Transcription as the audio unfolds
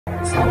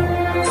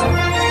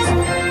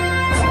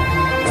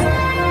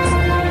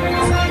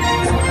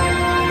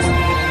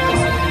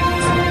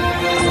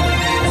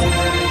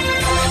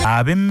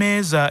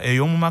Abemmeeza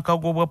ey'omumaka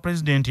g'obwa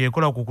pulezidenti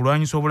ekola ku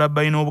kulwanyisa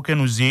obulabbayi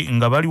n'obukenuzi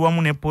nga bali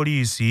wamu ne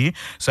poliisi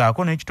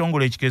saako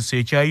n'ekitongole ekikese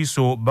ekya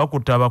ISO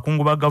bakutte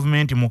abakungu ba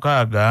gavumenti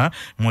 6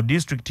 mu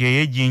disitulikiti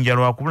ey'Ejjinja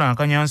lwa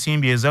kubulankanya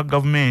nsimbi eza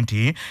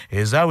gavumenti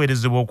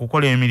ezaaweerezebwa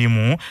okukola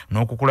emirimu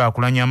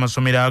n'okukulaakulanya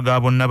amasomero aga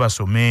bonna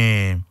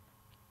basome.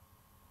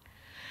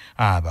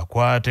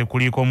 Abakwate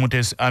kuliko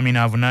Mutesi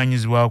Amina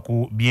avunaanyizibwa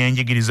ku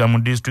byenjigiriza mu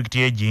disitulikiti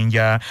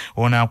y'Ejjinja.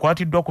 Ono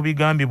akwatiddwa ku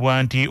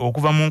bigambibwa nti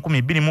okuva mu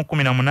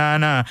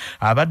 2018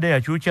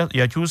 abadde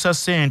yakyusa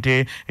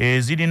ssente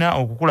ezirina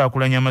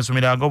okukulaakulanya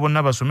amasomero aga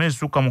bonna basome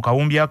ezisukka mu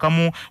kawumbi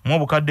akamu mu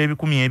obukadde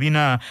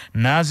 400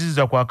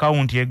 n'azizza ku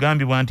akawunti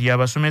egambibwa nti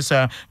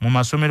yabasomesa mu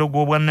masomero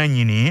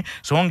g'obwannannyini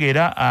so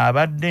ng'era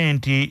abadde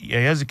nti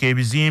yayazika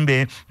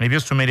ebizimbe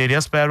eby'essomero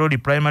erya Spire Road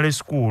Primary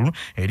School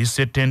eri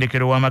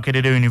Ssettendekero wa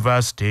Makerere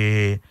University.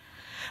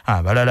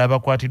 Abalala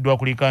abakwatiddwa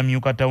kuliko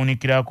amyuka tawuni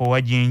kirako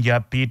wa Jinja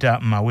Peter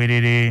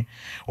Mawerere,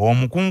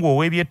 omukungu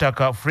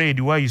ow'ebyettaka Fred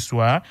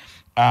Waiswa,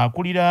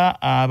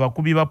 akulira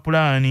abakubi ba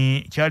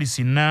pulaani Charles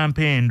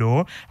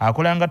Nampendo,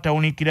 akolanga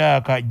tawuni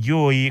kiraka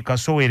Joy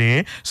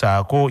Kasowere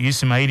saako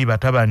Ismaili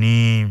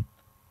Batabani.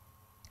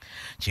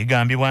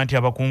 Kigambibwa nti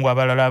abakungu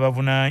abalala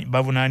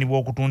bavunaanibwa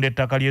okutunda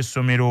ettaka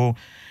ly'essomero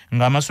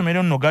nga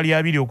amasomero nno gali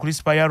abiri okuli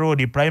Spire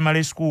Road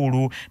Primary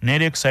School ne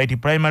Lakeside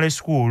Primary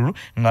School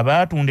nga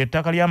baatunda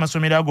ettaka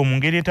ly'amasomero ago mu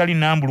ngeri etali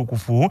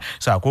nnambulukufu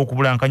saako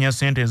okubulankanya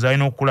ssente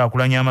ezalina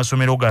okukulaakulanya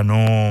amasomero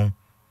gano.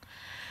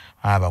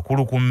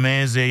 Abakulu ku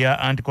mmeeza ya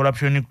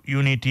Anti-Corruption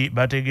Unity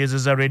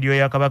bategeezezza radio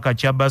ya Kabaka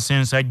Kyabba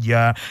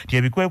Ssensajja nti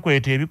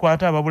ebikwekwete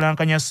ebikwata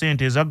ababulankanya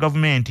ssente eza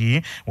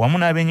gavumenti wamu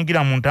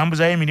n'abenyigira mu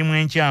ntambuza y'emirimu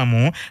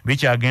enkyamu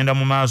bikyagenda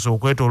mu maaso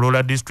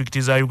okwetooloola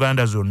disitulikiti za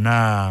Uganda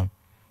zonna.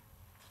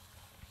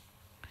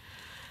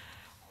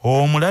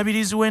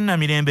 Omulabirizi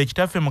w'ennamirembe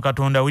Kitaffe mu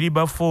Katonda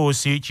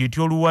Wilberforce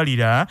Kityo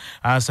Luwalira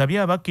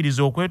asabye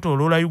abakkiriza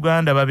okwetooloola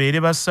Uganda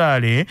babeere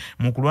basaale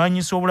mu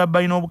kulwanyisa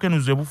obulabbayi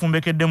n'obukenuzi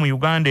bufumbekedde mu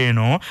Uganda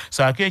eno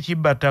saako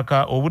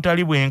ekibbattaka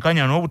obutali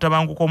bwenkanya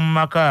n'obutabanguko mu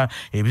maka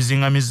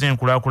ebizingamizza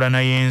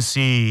enkulaakulana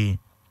y'ensi.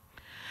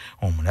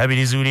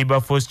 Omulabirizi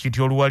Wilberforce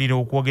Kityo Luwalira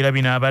okwogera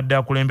bino abadde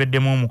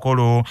akulembeddemu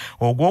omukolo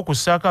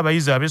ogw'okussaako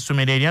abayizi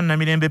ab'essomero erya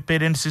Namirembe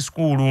Parents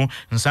School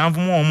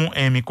 71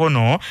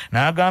 emikono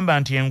n'agamba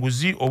nti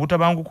enguzi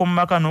obutabanguko mu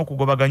maka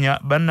n'okugobaganya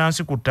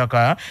bannansi ku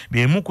ttaka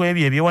by'emu ku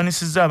ebyo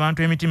ebyewanisizza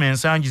abantu emitima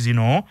ensangi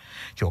zino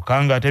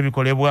kyokka ng'ate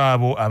bikolebwa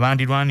abo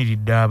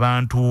abandirwaniridde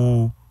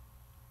abantu.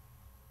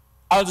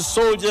 As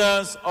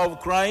soldiers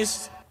of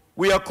Christ,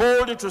 we are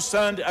called to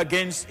stand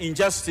against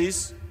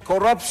injustice,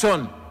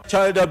 corruption,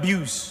 child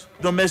abuse,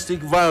 domestic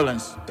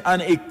violence,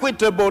 and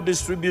equitable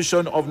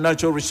distribution of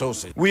natural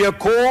resources. We are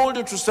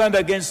called to stand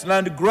against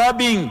land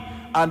grabbing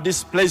and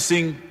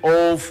displacing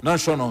of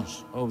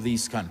nationals of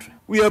this country.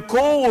 We are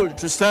called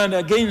to stand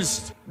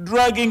against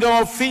dragging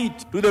our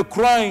feet to the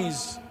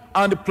cries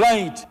and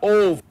plight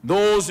of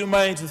those who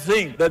might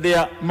think that they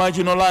are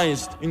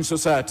marginalized in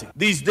society.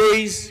 These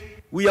days,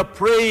 we are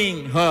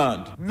praying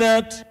hard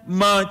that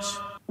much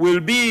will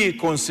be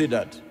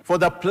considered for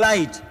the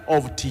plight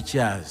of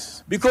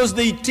teachers, because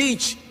they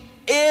teach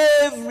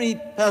every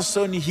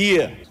person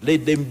here.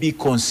 Let them be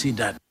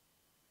considered.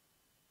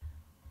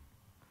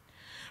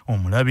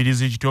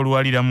 Omulabirizi Kityo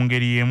Luwalira mu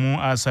ngeri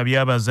y'emu asabye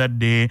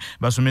abazadde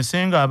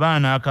basomesenga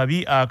abaana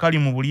akabi akali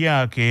mu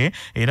bulyake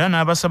era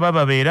n'abasaba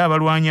babeere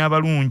abalwanyi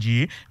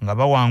abalungi nga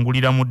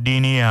bawangulira mu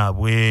ddiini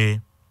yaabwe.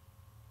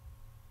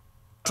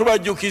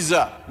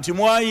 Tubajjukiza nti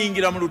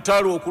mwayingira mu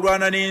lutalo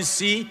okulwana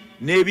n'ensi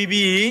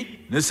n'ebibi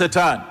ne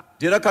Setaani.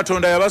 Era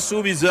Katonda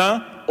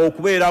yabasuubiza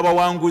okubeera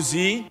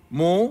abawanguzi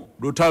mu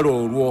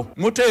lutalo olwo.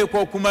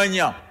 Muteekwa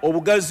okumanya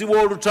obugazi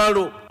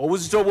bw'olutalo,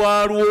 obuzito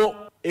bwalwo,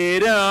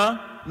 era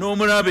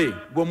n'omulabe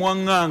gwe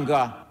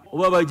mwaŋŋanga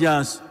oba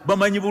bajansi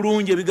bamanyi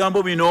bulungi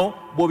ebigambo bino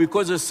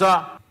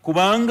bw'obikozesa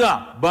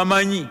kubanga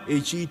bamanyi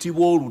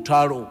ekiyitibwa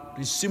olutalo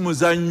si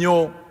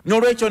muzannyo.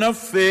 N'olwekyo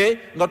naffe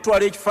nga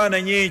tutwala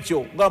ekifaananyi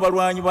ekyo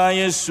ng'abalwanyi ba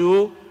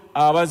Yesu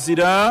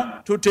abazira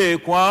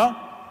tuteekwa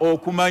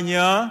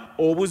okumanya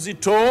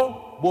obuzito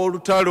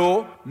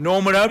bw'olutalo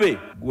n'omulabe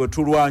gwe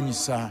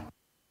tulwanyisa.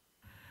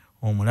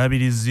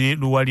 Omulabirizi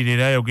Luwalira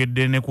era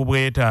ayogedde ne ku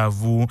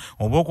bwetaavu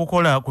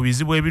obw'okukola ku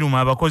bizibu ebiruma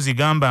abakozi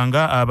gamba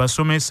nga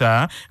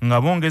abasomesa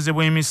nga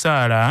bongezebwa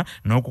emisaala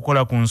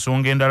n'okukola ku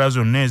nsonga endala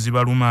zonna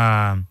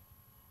ezibaluma.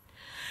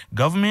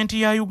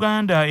 Gavumenti ya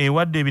Uganda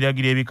ewadde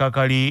ebiragiro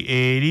ebikakali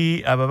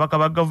eri ababaka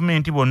ba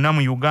gavumenti bonna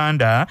mu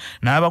Uganda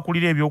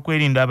n'abakulira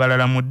ebyokwerinda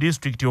abalala mu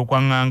disitulikiti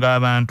okwaŋŋanga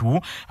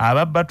abantu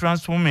ababba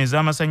transfoma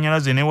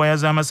ez'amasannyalaze ne waya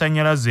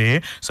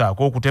z'amasannyalaze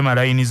saako okutema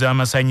layini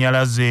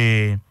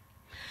z'amasannyalaze.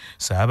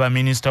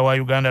 Ssaabaminisita wa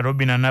Uganda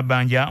Robina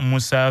Nabanja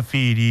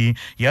Musafiri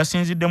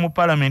yasinzidde mu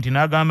Parliament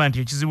n'agamba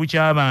nti ekizibu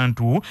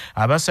ky'abantu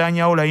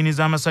abasaanyawo layini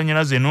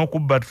z'amasannyalaze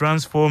n'okubba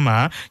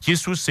transfoma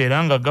kisusse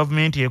era nga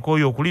gavumenti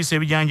ekooye okuliisa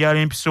ebijanjaalo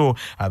empiso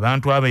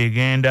abantu abo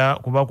egenda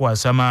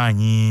kubakwasa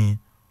maanyi.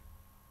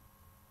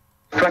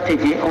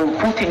 strategy of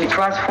putting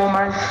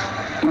transformers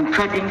in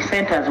trading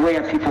centers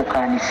where people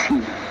can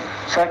see,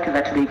 such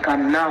that they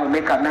can now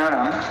make an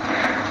alarm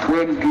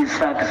when these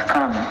thugs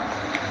come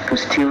to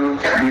steal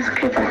these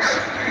cables.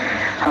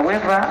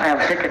 However, I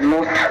have taken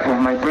note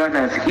of my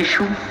brother's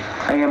issue.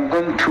 I am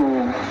going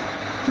to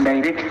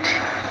direct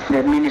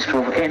the Ministry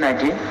of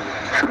Energy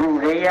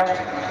through there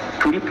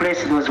to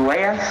replace those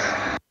wires.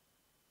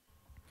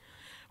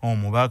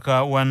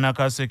 Omubaka wa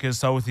Nakaseke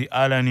South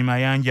Alan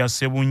Mayanja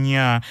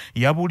Sebunya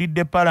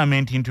yabulidde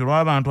Parliament nti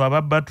lw'abantu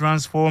ababba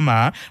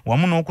transformer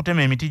wamu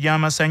n'okutema emiti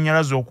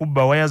gy'amasannyalaze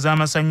okubba waya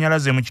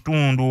z'amasannyalaze mu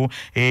kitundu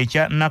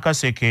ekya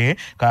Nakaseke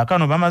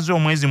kaakano bamaze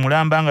omwezi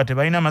mulamba nga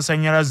tebalina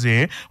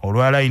masannyalaze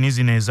olwa layini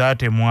zino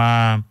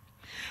ezaatemwa.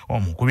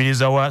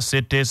 Omukubiriza wa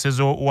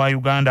Ssetteesezo wa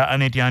Uganda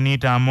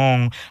Anita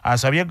Among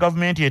asabye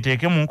gavumenti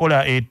eteeke mu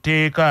nkola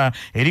etteeka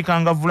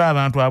erikangavvula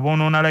abantu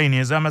aboonoona layini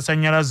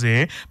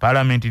ez'amasannyalaze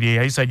Parliament lye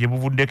yayisa gye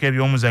buvuddeko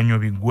eby'omuzannyo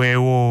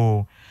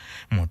biggweewo.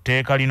 Mu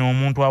tteeka lino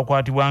omuntu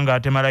akwatibwa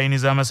ng'atema layini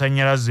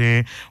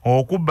z'amasannyalaze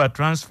okubba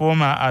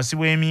transformer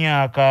asibwa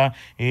emyaka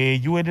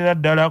egiwerera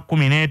ddala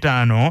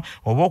 15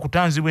 oba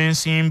okutanzibwa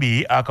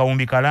ensimbi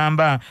akawumbi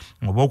kalamba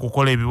oba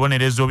okukola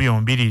ebibonerezo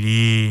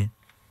byombiriri.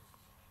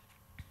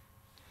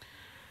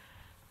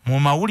 Mu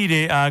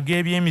mawulire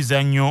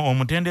ag'ebyemizannyo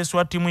omutendesi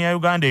wa ttiimu ya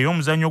Uganda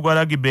ey'omuzannyo gwa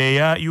rugby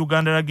eya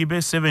Uganda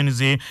Rugby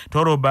Sevens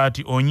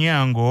Robert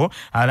Onyango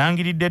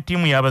alangiridde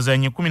ttiimu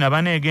y'abazannyi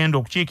 14 egenda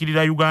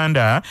okukiikirira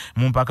Uganda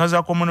mu mpaka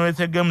za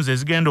Commonwealth Games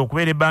ezigenda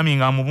okubeera e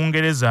Birmingham mu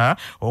Bungereza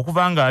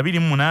okuva nga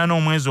 28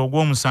 omwezi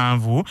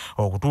ogw'omusanvu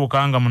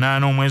okutuuka nga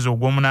 8 omwezi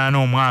ogw'omunaana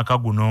omwaka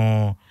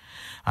guno.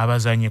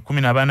 Abazanyi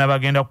 14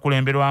 bagenda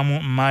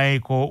kukulemberwamu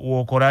Michael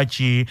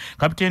Wokorachi,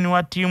 kapiteeni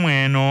wa ttiimu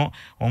eno,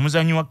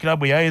 omuzanyi wa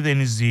kilabu ya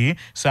Athens,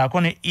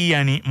 saako ne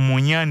Ian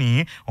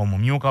Munyani,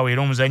 omumyuka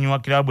weera omuzanyi wa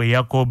kilabu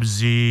ya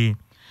Cobs.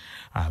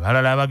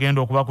 Abalala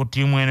abagenda okuba ku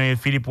ttiimu eno ye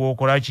Philip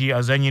Wokorachi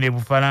azanyire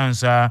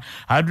Bufalansa,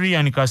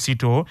 Adrian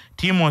Kasito,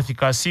 Timothy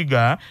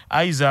Kasiga,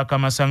 Isaac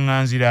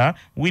Masanganzira,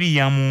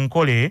 William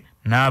Nkole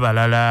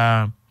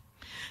n'abalala.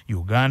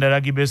 Uganda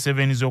Rugby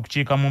Sevens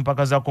okukiika mu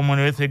mpaka za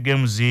Commonwealth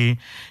Games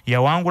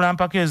yawangula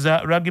mpaka eza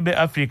Rugby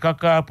Africa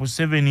Cup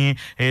 7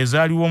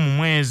 ezaaliwo mu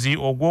mwezi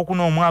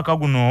ogw'okuna omwaka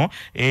guno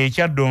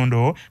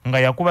ekyaddondo nga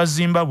yakuba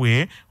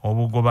Zimbabwe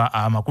obugoba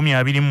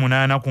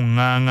 28 ku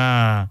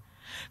ŋŋaŋa.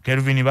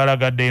 Kelvin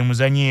Balagadde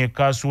muzanyi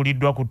yekka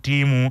asuuliddwa ku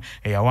ttiimu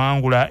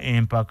eyawangula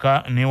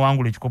empaka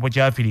n'ewangula ekikopo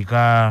kya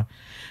Afirika.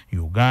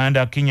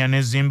 Uganda, Kenya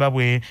ne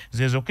Zimbabwe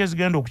zezokka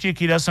zigenda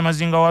okukiikirira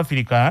Ssemazinga wa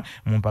Afirika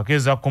mu mpaka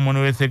eza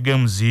Commonwealth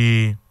Games.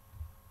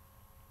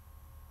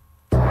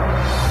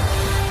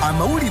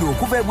 Amawulire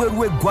okuva ebweru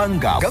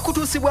w'eggwanga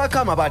gakutuusibwako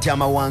amabaati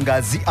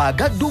amawangaazi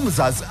aga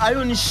Dumzas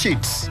Iron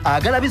Sheets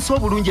agalabisa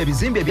obulungi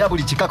ebizimbe ebya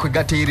buli kika kwe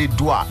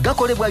gateereddwa.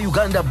 Gakolebwa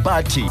Uganda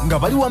Bati nga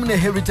bali wamu ne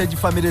Heritage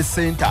Family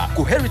Center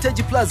ku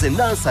Heritage Plaza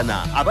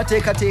Nansana.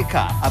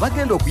 Abateekateeka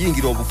abagenda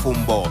okuyingira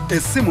obufumbo,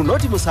 essimu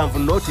noti 7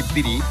 noti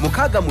 2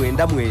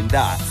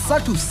 699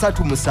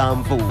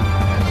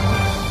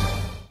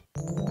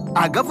 337.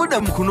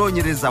 Agavuda mu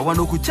kunoonyereza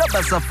wano ku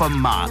Chabasa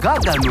Famma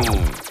gaagano.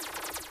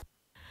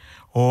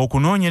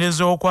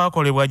 Okunoonyereza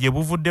okwakolebwa gye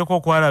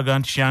buvuddeko kwalaga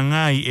nti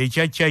Shanghai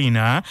ekya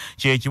China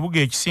kye kibuga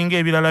ekisinga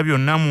ebirala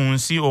byonna mu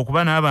nsi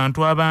okuba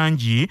n'abantu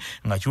abangi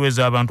nga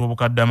kiweza abantu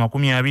obukadde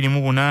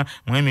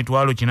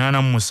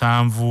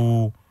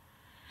 24,887.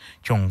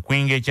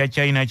 Chongqing ekya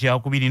China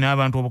kyakubiri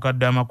n'abantu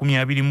obukadde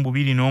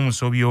 22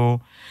 n'omusobyo.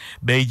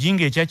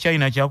 Beijing ekya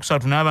China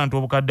kyakusatu n'abantu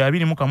obukadde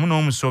 21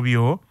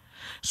 n'omusobyo.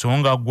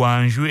 Songa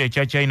Guangzhou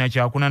ekya China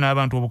kyakuna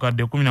n'abantu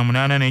obukadde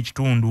 18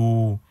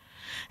 n'ekitundu.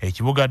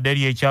 Ekibuga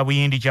Delhi ekya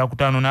Buyindi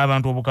kyakutaano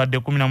n'abantu obukadde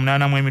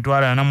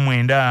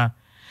 18,449.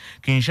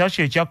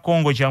 Kinshasa ekya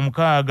Congo kya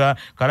 6,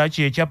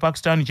 Karachi ekya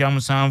Pakistan kya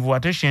 7,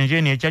 ate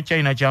Shenzhen ekya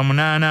China kya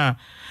 8.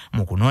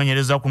 Mu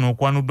kunoonyereza kuno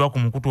okwanuddwa ku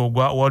mukutu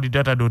ogwa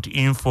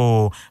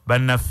worlddata.info.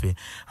 Bannaffe,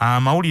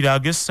 amawulire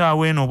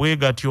ag'essaawa eno bwe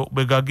gatyo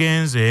bwe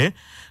gagenze,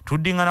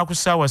 tuddingana ku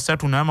ssaawa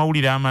 3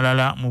 n'amawulire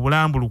amalala mu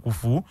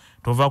bulambulukufu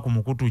tova ku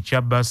mukutu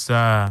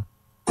Chabasa.